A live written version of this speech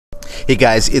Hey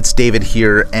guys, it's David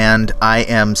here, and I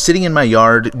am sitting in my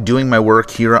yard doing my work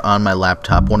here on my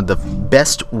laptop. One of the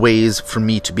best ways for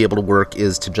me to be able to work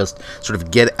is to just sort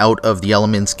of get out of the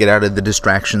elements, get out of the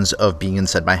distractions of being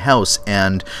inside my house.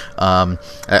 And I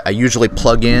usually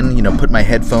plug in, put my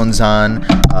headphones on,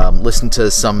 listen to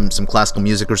some classical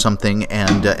music or something,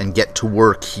 and get to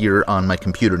work here on my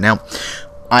computer. Now,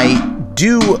 I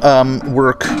do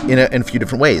work in a few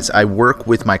different ways. I work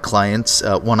with my clients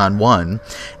one-on-one,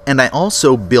 and I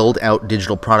also build out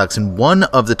digital products. And one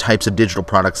of the types of digital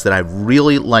products that I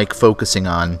really like focusing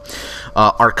on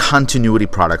are continuity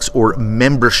products or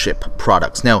membership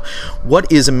products. Now,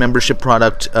 what is a membership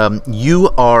product? You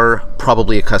are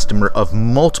probably a customer of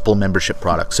multiple membership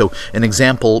products. So an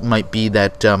example might be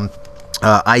that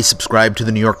I subscribe to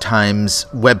the New York Times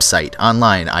website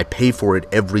online. I pay for it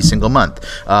every single month.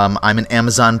 I'm an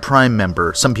Amazon Prime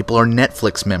member. Some people are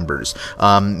Netflix members.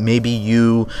 Maybe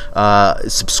you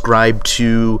subscribe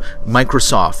to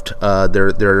Microsoft,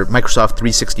 their Microsoft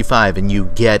 365, and you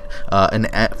get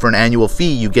for an annual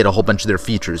fee, you get a whole bunch of their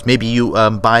features. Maybe you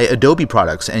buy Adobe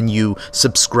products and you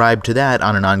subscribe to that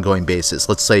on an ongoing basis.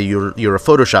 Let's say you're a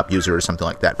Photoshop user or something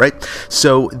like that, right?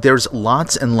 So there's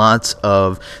lots and lots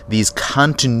of these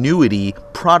continuity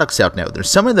products out now.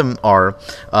 Some of them are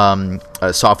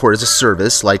software as a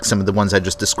service, like some of the ones I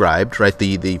just described, right?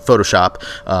 The Photoshop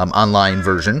online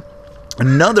version.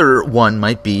 Another one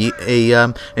might be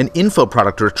an info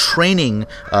product or a training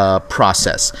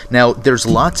process. Now, there's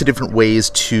lots of different ways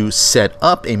to set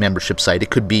up a membership site. It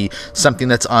could be something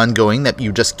that's ongoing that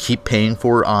you just keep paying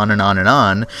for on and on and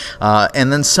on.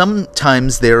 And then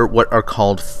sometimes they're what are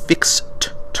called fixed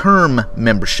term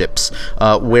memberships,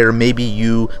 where maybe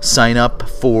you sign up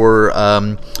for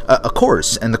a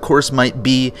course, and the course might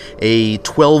be a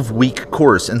 12-week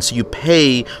course, and so you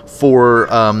pay for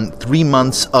 3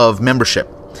 months of membership.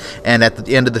 And at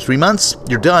the end of the 3 months,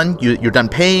 you're done. You're done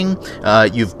paying.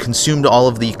 You've consumed all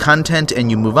of the content,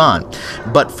 and you move on.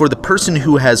 But for the person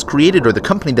who has created, or the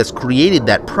company that's created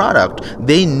that product,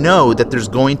 they know that there's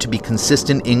going to be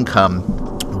consistent income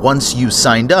once you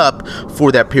signed up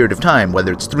for that period of time,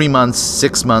 whether it's 3 months,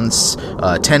 6 months,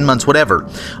 10 months, whatever.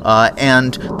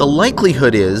 And the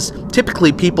likelihood is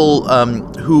typically people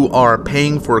who are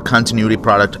paying for a continuity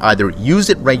product either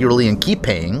use it regularly and keep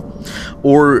paying,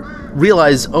 or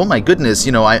realize, oh my goodness,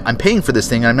 I'm paying for this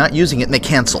thing, I'm not using it, and they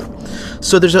cancel.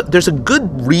 So there's a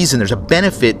good reason, there's a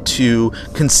benefit to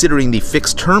considering the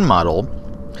fixed term model.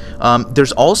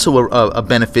 There's also a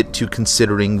benefit to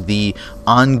considering the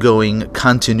ongoing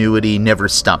continuity, never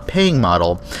stop paying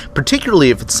model,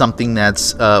 particularly if it's something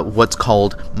that's what's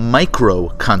called micro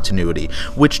continuity,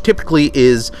 which typically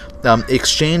is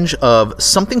exchange of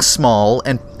something small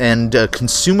and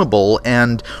consumable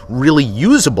and really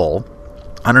usable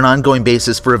on an ongoing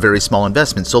basis for a very small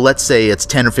investment. So let's say it's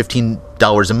 $10 or $15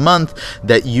 a month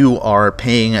that you are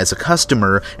paying as a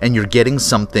customer, and you're getting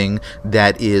something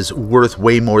that is worth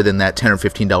way more than that $10 or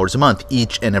 $15 a month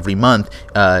each and every month,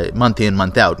 month in,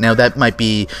 month out. Now that might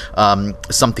be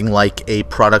something like a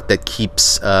product that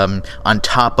keeps on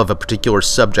top of a particular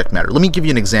subject matter. Let me give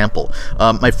you an example.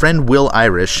 My friend Will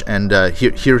Irish, and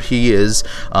here he is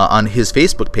on his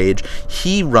Facebook page.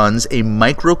 He runs a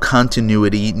micro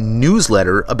continuity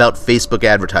newsletter about Facebook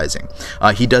advertising.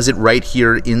 He does it right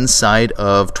here inside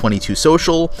of 22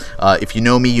 Social. If you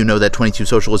know me, you know that 22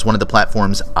 Social is one of the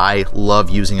platforms I love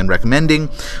using and recommending.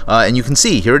 And you can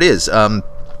see, here it is.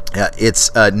 It's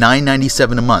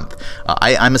 $9.97 a month.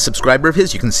 I'm a subscriber of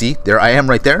his. You can see there I am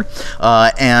right there,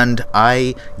 and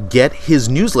I get his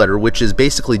newsletter, which is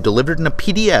basically delivered in a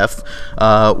PDF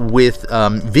with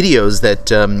videos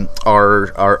that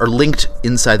are linked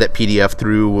inside that PDF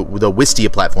through the Wistia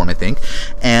platform, I think.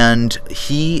 And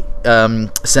he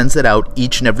sends that out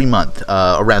each and every month.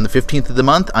 Around the 15th of the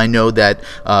month, I know that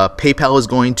PayPal is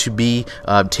going to be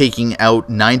taking out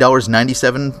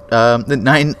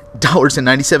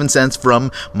 $9.97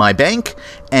 from my bank,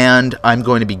 and I'm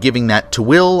going to be giving that to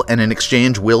Will, and in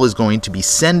exchange, Will is going to be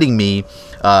sending me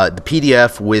the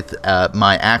PDF with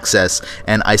my access,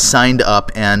 and I signed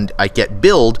up, and I get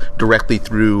billed directly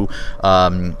through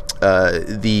the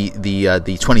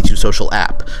 22 Social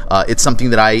app. It's something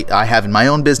that I have in my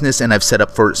own business, and I've set up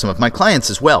for some of my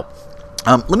clients as well.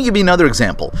 Let me give you another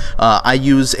example. I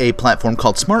use a platform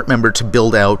called SmartMember to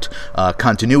build out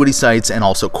continuity sites and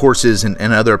also courses and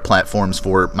other platforms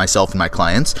for myself and my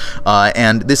clients.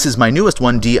 And this is my newest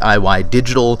one, DIY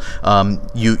Digital.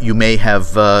 You may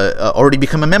have already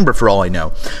become a member for all I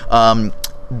know.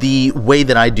 The way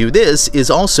that I do this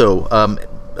is also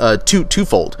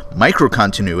twofold. Micro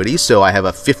continuity, so I have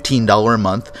a $15 a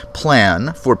month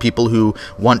plan for people who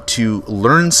want to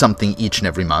learn something each and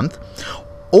every month.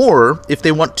 Or if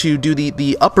they want to do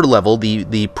the upper level,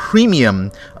 the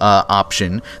premium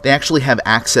option, they actually have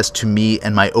access to me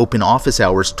and my open office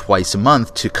hours twice a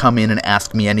month to come in and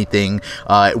ask me anything,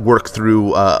 work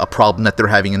through a problem that they're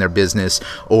having in their business,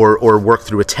 or work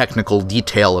through a technical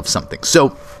detail of something.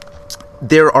 So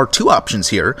there are two options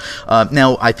here.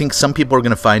 Now, I think some people are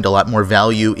going to find a lot more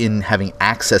value in having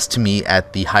access to me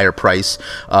at the higher price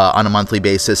on a monthly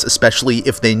basis, especially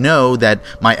if they know that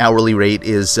my hourly rate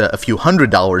is a few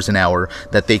 $100s an hour,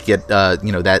 that they get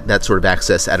that sort of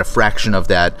access at a fraction of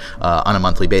that on a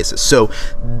monthly basis. So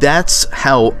that's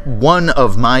how one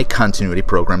of my continuity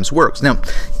programs works. Now,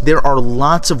 there are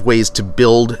lots of ways to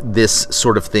build this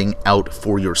sort of thing out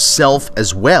for yourself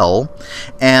as well,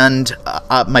 and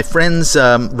my friends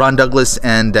Ron Douglas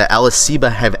and Alice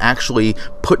Seba have actually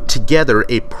put together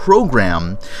a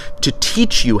program to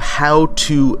teach you how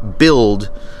to build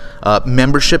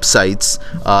membership sites,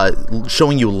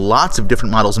 showing you lots of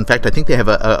different models. In fact, I think they have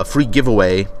a free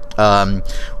giveaway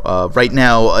right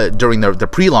now during the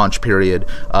pre-launch period,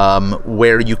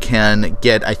 where you can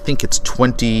get, I think it's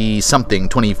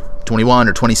 21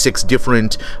 or 26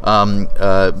 different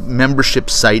membership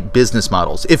site business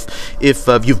models. If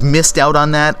you've missed out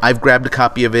on that, I've grabbed a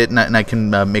copy of it, and I can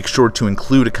make sure to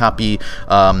include a copy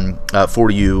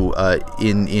for you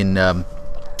in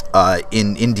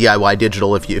DIY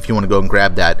Digital if you want to go and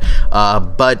grab that.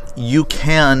 But you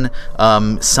can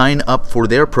sign up for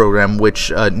their program,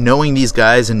 which knowing these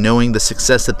guys and knowing the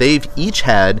success that they've each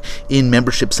had in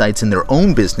membership sites in their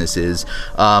own businesses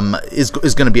is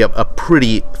going to be a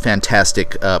pretty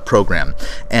fantastic program.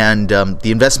 And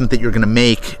the investment that you're going to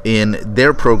make in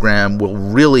their program will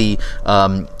really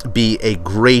be a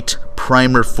great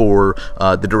primer for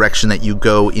the direction that you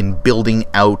go in building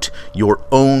out your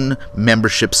own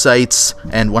membership sites.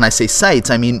 And when I say sites,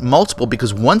 I mean multiple,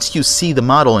 because once you see the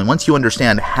model and once you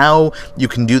understand how you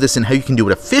can do this and how you can do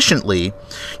it efficiently,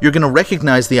 you're going to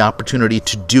recognize the opportunity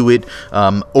to do it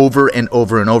over and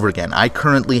over and over again. I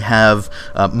currently have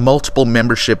multiple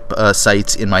membership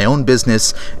sites in my own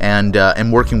business, and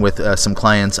am working with some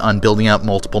clients on building out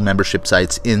multiple membership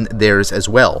sites in theirs as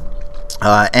well.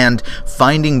 And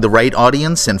finding the right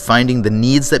audience and finding the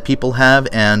needs that people have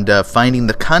and finding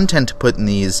the content to put in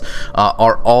these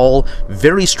are all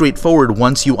very straightforward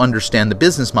once you understand the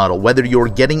business model. Whether you're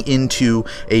getting into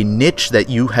a niche that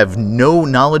you have no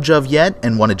knowledge of yet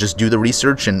and want to just do the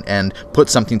research and put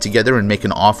something together and make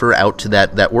an offer out to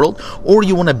that world, or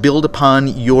you want to build upon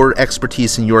your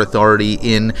expertise and your authority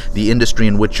in the industry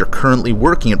in which you're currently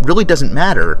working, it really doesn't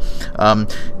matter.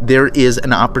 There is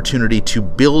an opportunity to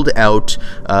build out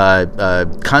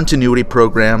continuity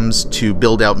programs, to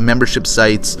build out membership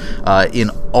sites in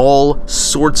all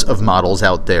sorts of models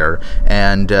out there,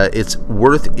 and it's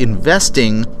worth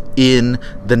investing in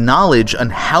the knowledge on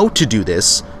how to do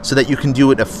this so that you can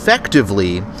do it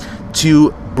effectively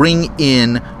to bring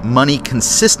in money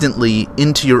consistently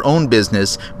into your own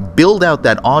business, build out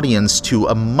that audience to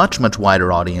a much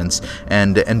wider audience,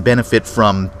 and benefit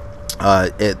from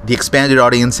the expanded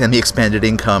audience and the expanded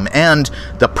income and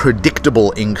the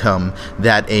predictable income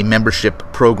that a membership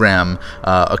program,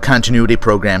 a continuity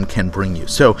program, can bring you.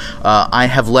 So I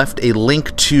have left a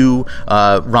link to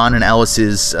Ron and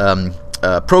Alice's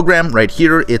program right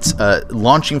here. It's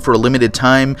launching for a limited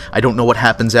time. I don't know what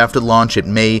happens after the launch. It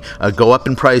may go up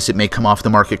in price. It may come off the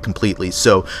market completely.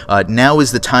 So now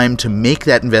is the time to make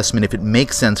that investment. If it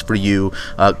makes sense for you,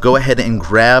 go ahead and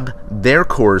grab their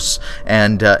course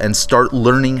and start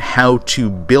learning how to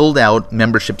build out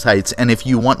membership sites. And if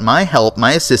you want my help,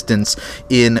 my assistance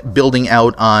in building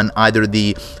out on either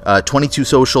the 22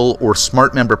 Social or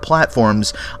Smart Member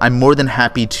platforms, I'm more than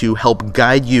happy to help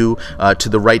guide you to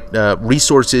the right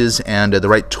resources and the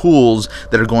right tools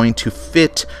that are going to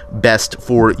fit best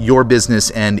for your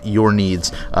business and your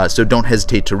needs. So don't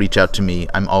hesitate to reach out to me.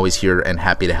 I'm always here and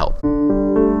happy to help.